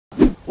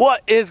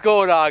What is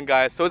going on,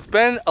 guys? So it's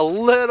been a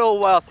little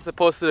while since I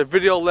posted a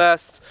video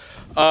last.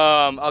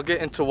 I'll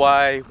get into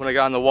why when I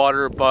got on the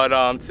water, but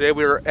today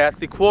we were at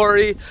the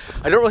quarry.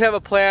 I don't really have a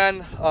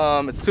plan.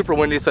 It's super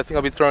windy, so I think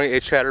I'll be throwing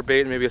a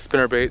chatterbait and maybe a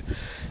spinnerbait,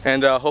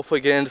 and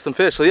hopefully get into some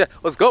fish. So yeah,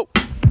 let's go.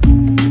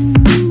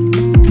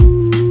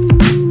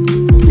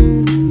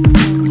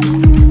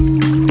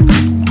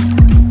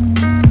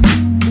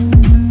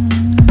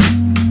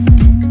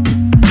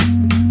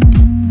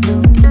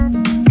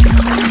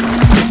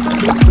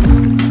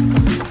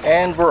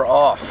 And we're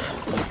off.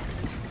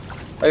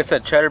 Like I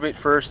said, chatterbait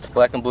first,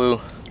 black and blue,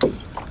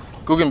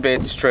 Guggen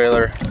Baits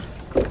trailer.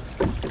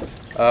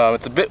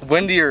 It's a bit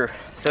windier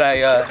than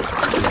I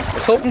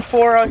was hoping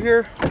for out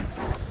here.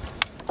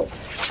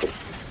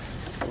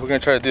 We're gonna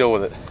try to deal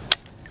with it.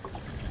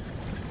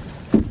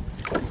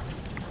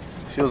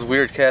 Feels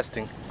weird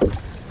casting.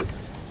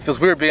 Feels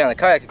weird being on the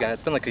kayak again.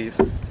 It's been like I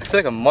feel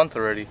like a month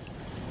already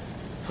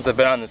since I've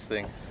been on this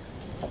thing.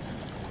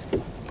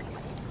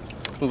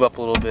 Let's move up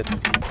a little bit.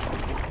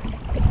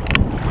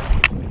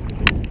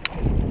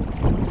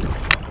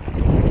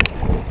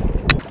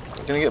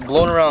 Gonna get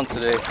blown around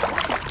today.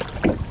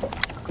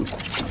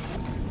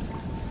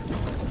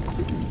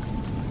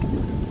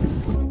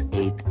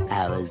 Eight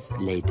hours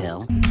later.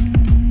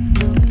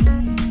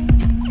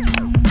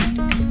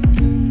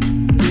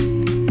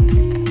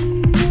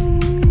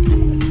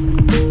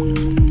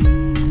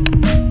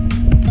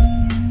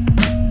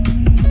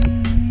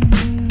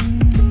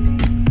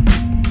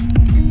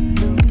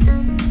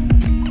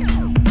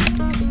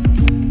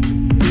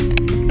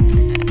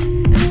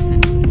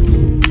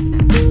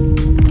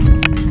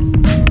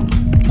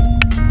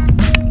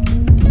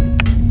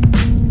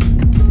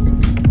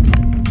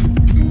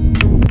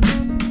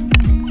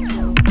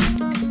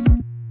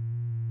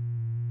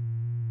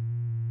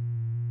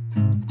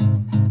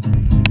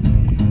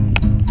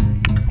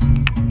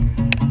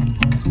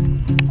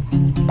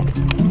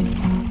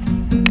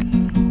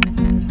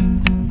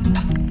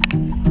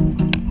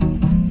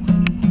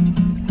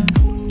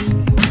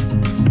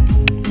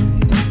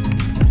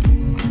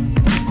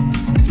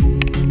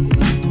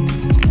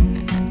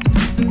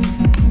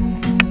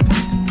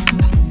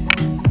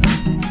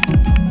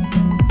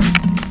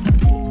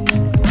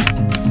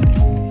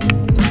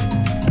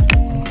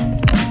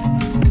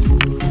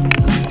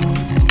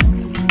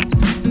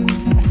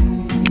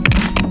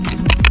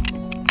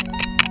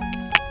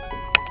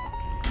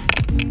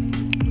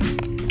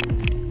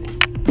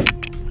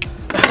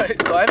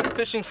 So I've been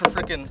fishing for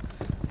freaking,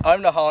 I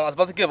don't know how long. I was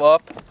about to give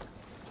up,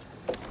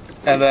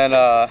 and then so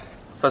I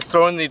was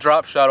throwing the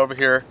drop shot over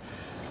here.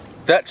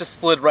 That just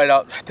slid right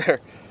out right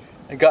there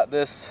and got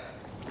this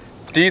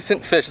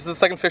decent fish. This is the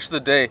second fish of the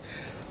day.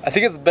 I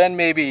think it's been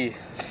maybe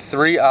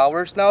 3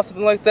 hours now,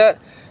 something like that.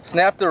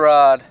 Snapped the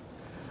rod,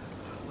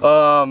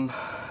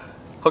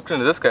 hooked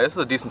into this guy. This is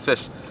a decent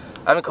fish.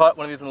 I haven't caught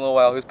one of these in a little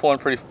while. He was pulling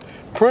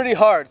pretty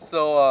hard,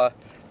 so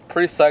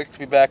pretty psyched to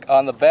be back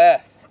on the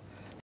bass.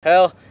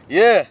 Hell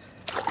yeah!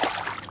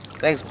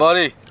 Thanks,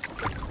 buddy.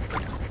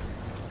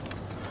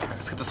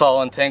 Let's get this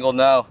all untangled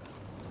now.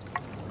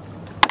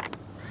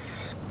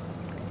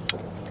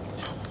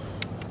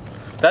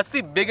 That's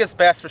the biggest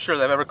bass for sure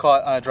that I've ever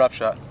caught on a drop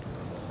shot.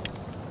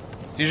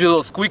 It's usually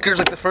little squeakers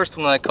like the first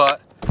one that I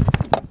caught.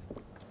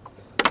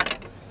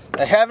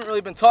 I haven't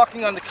really been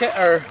talking on the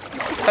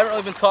haven't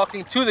really been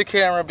talking to the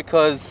camera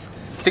because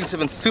things have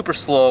been super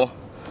slow.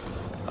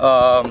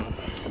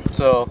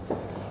 So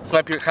this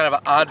might be kind of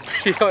an odd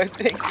video, I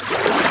think.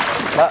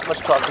 Not much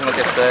talking, like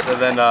I said, and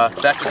then that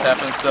just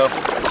happened, so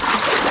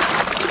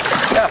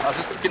yeah, I was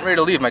just getting ready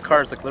to leave. My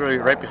car is like literally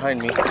right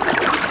behind me.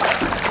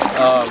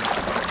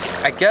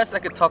 I guess I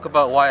could talk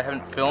about why I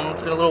haven't filmed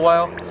in a little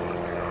while,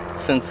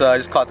 since I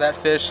just caught that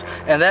fish,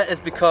 and that is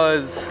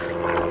because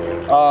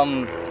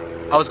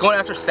I was going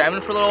after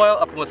salmon for a little while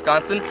up in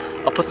Wisconsin.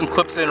 I'll put some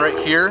clips in right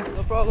here.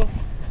 No problem.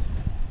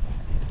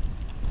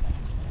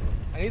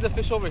 I need the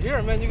fish over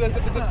here, man. You guys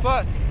have a good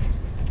spot.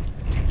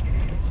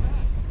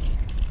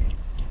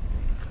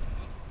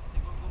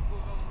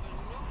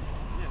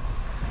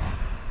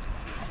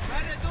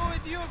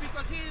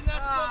 Because he is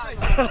not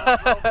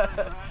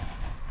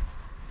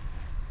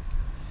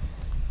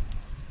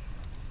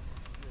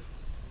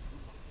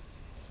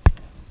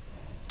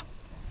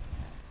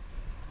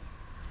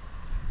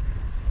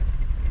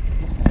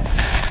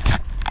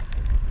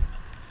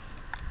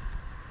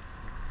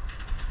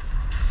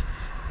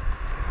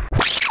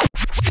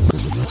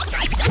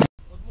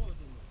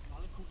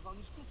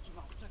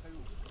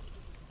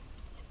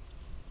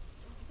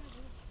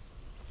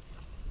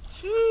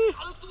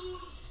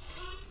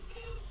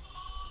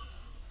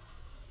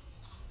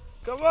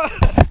Come on!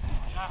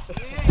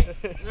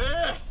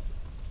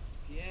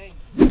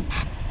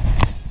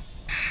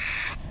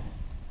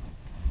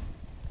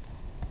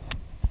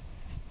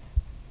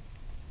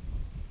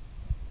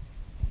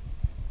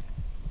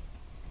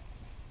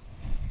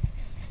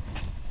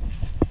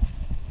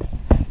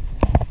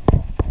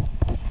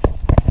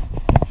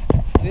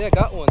 Yeah, I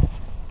got one.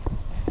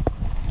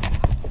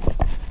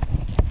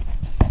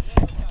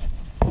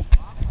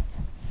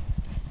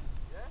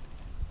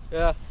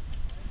 Yeah.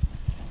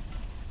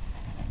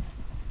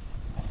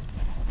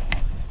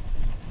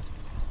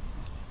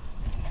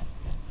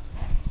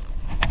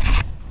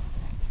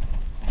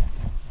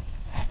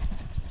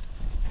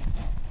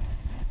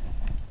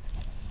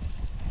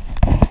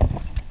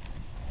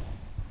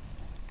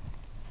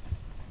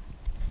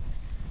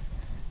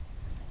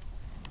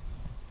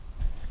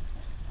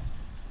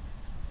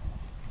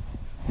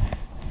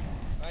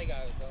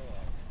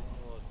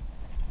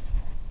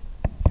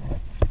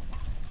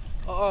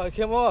 Oh, it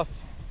came off.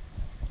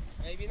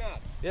 Maybe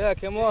not. Yeah, it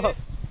came off.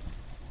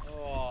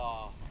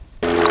 Oh.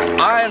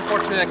 I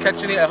unfortunately didn't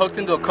catch any. I hooked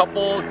into a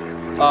couple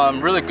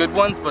really good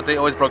ones, but they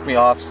always broke me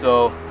off.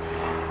 So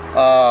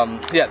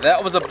yeah,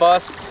 that was a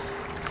bust.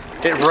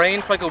 It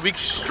rained for like a week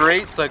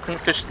straight, so I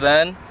couldn't fish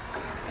then.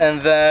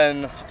 And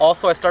then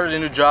also I started a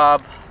new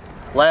job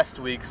last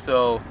week,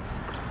 so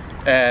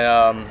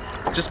and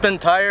just been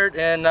tired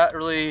and not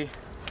really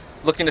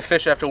looking to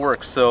fish after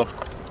work. So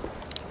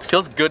it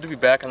feels good to be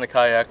back on the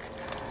kayak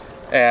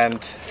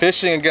and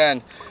fishing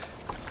again.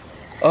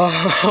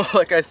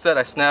 Like I said,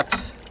 I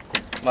snapped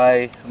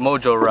my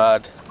mojo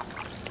rod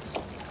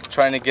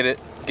trying to get a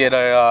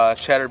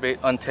chatterbait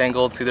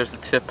untangled. See, there's the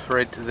tip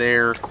right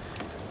there.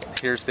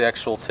 Here's the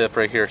actual tip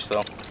right here.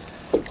 So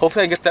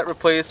hopefully I get that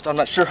replaced. I'm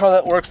not sure how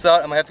that works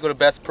out. I might have to go to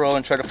Bass Pro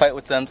and try to fight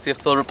with them, see if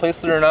they'll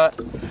replace it or not.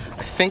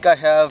 I think I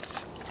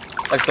have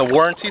like the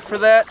warranty for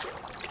that.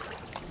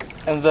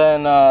 And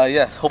then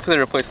yeah, hopefully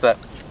they replace that.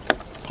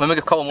 Let me make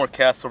a couple more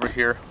casts over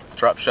here,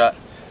 drop shot.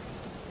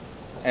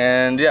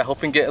 And yeah,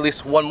 hoping to get at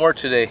least one more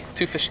today.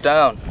 2 fish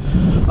down.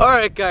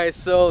 Alright guys,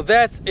 so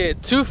that's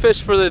it. 2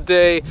 fish for the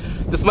day.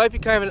 This might be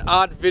kind of an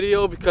odd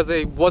video because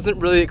I wasn't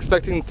really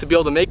expecting to be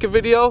able to make a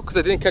video because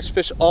I didn't catch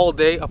fish all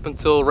day up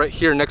until right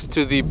here next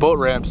to the boat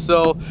ramp.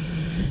 So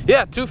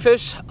yeah, 2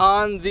 fish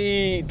on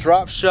the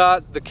drop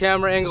shot. The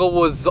camera angle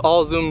was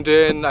all zoomed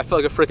in. I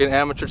felt like a freaking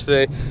amateur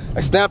today.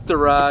 I snapped the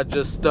rod.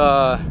 Just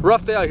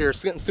rough day out here.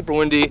 It's getting super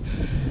windy.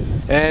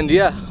 And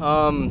yeah,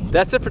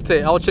 that's it for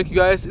today. I'll check you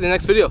guys in the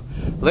next video.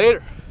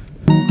 Later.